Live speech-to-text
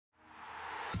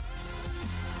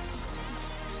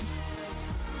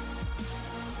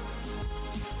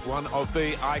one of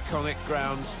the iconic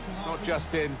grounds, not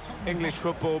just in English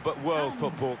football, but world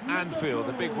football. Anfield,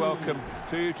 a big welcome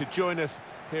to you to join us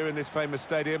here in this famous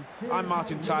stadium. I'm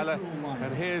Martin Tyler,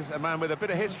 and here's a man with a bit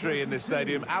of history in this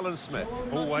stadium, Alan Smith.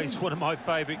 Always one of my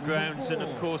favourite grounds, and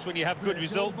of course when you have good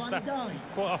results that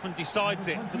quite often decides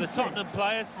it. For the Tottenham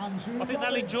players, I think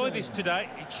they'll enjoy this today.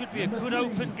 It should be a good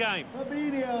open game.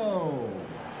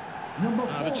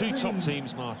 The two top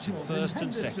teams, Martin, first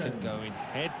and second, going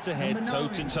head-to-head,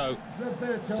 toe-to-toe.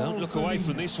 Don't look away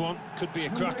from this one, could be a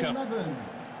cracker.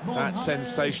 That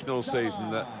sensational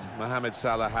season that Mohamed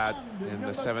Salah had in the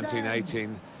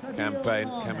 17-18 campaign,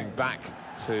 coming back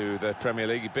to the Premier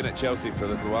League. He'd been at Chelsea for a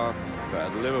little while, but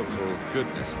at Liverpool,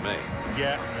 goodness me.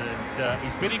 Yeah, and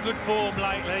he's been in good form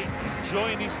lately,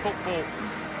 enjoying his football.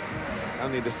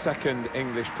 Only the second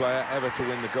English player ever to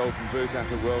win the Golden Boot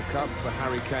at a World Cup for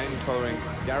Harry Kane, following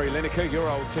Gary Lineker, your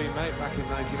old teammate, back in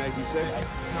 1986.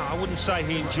 No, I wouldn't say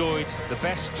he enjoyed the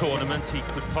best tournament he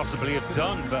could possibly have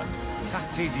done, but the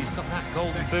fact is he's got that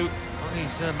Golden Boot on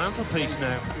his mantelpiece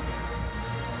now.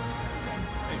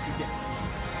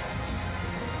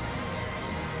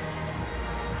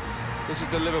 This is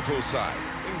the Liverpool side.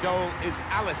 In goal is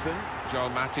Alisson. Joel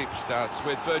Matip starts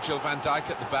with Virgil van Dijk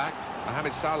at the back.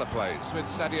 Mohamed Salah plays with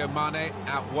Sadio Mane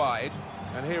out wide.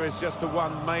 And here is just the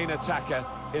one main attacker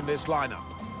in this lineup.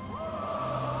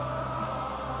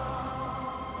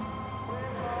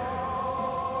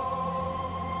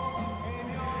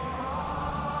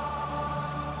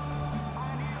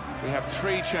 We have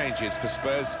 3 changes for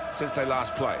Spurs since they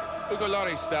last played. Hugo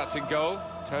Lloris starts in goal.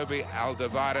 Toby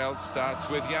Alderweireld starts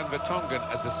with Jan Vertonghen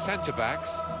as the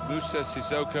centre-backs. Moussa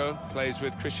Sissoko plays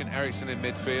with Christian Eriksen in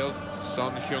midfield.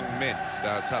 Son Heung-min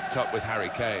starts up top with Harry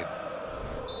Kane.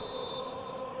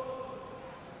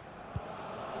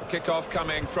 The kick-off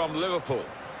coming from Liverpool.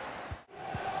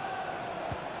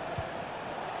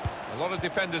 A lot of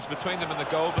defenders between them and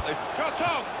the goal, but they've shot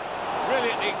on!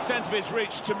 Really at the extent of his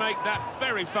reach to make that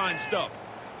very fine stop.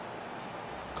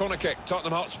 Corner kick,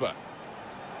 Tottenham Hotspur.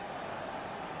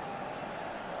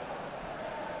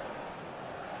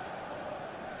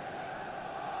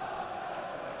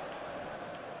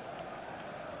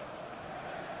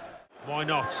 Why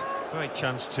not? Great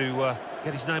chance to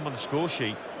get his name on the score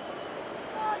sheet.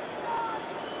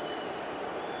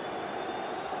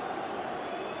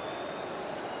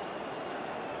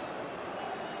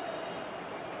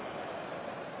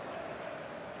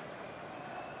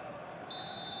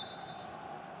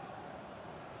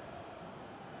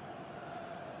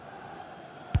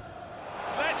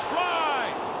 Let's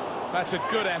fly! That's a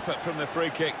good effort from the free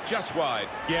kick, just wide.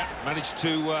 Yeah, managed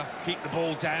to keep the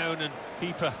ball down, and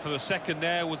keeper for a second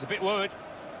there was a bit worried.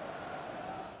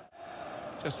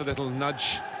 Just a little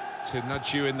nudge to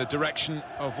nudge you in the direction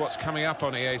of what's coming up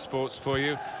on EA Sports for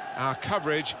you. Our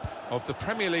coverage of the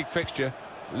Premier League fixture.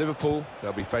 Liverpool,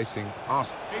 they'll be facing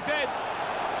Arsenal. He's in!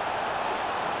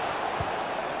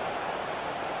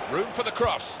 Room for the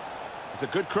cross. It's a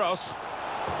good cross.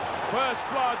 First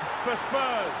blood for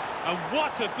Spurs. And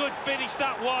what a good finish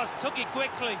that was. Took it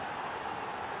quickly.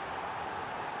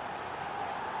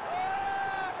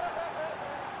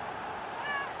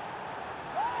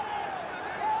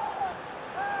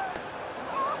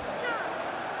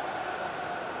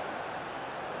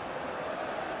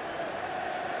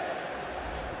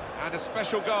 And a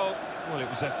special goal. Well, it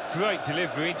was a great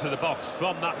delivery into the box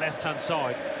from that left-hand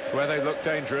side. It's where they look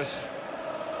dangerous.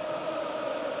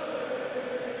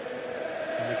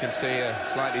 And we can see a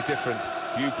slightly different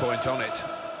viewpoint on it.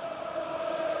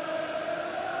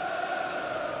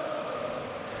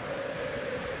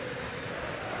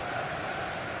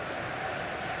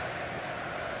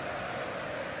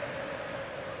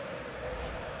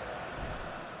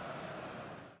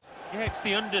 Yeah, it's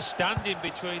the understanding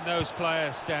between those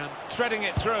players down. Threading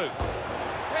it through.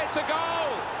 It's a goal!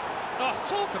 Oh,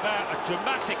 talk about a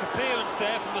dramatic appearance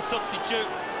there from the substitute.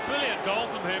 Brilliant goal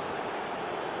from him.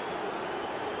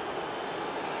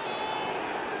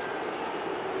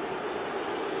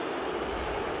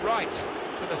 Right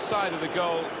to the side of the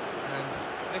goal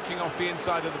and nicking off the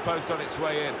inside of the post on its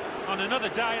way in. On another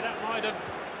day, that might have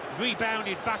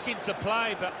rebounded back into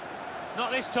play, but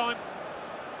not this time.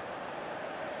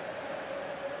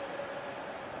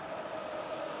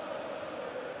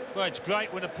 Well, it's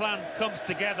great when a plan comes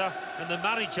together and the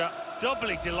manager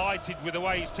doubly delighted with the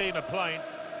way his team are playing.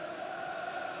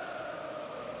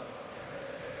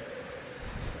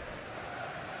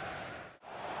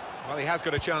 Well, he has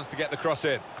got a chance to get the cross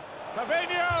in.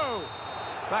 Fabinho!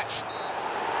 That's...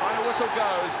 Final whistle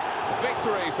goes.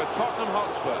 Victory for Tottenham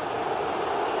Hotspur.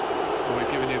 Well,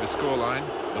 we've given you the scoreline.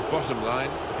 The bottom line,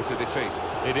 it's a defeat.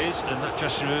 It is, and that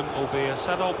dressing room will be a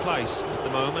sad old place at the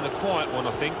moment, a quiet one,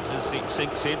 I think, as it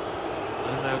sinks in.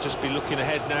 And they'll just be looking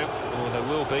ahead now, or they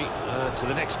will be, to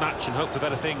the next match and hope for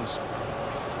better things.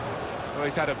 Well,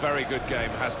 he's had a very good game,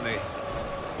 hasn't he?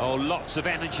 Oh, lots of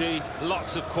energy,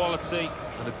 lots of quality,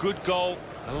 and a good goal,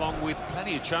 along with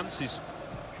plenty of chances.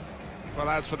 Well,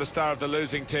 as for the star of the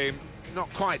losing team,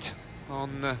 not quite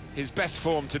on his best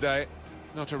form today.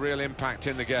 Not a real impact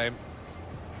in the game.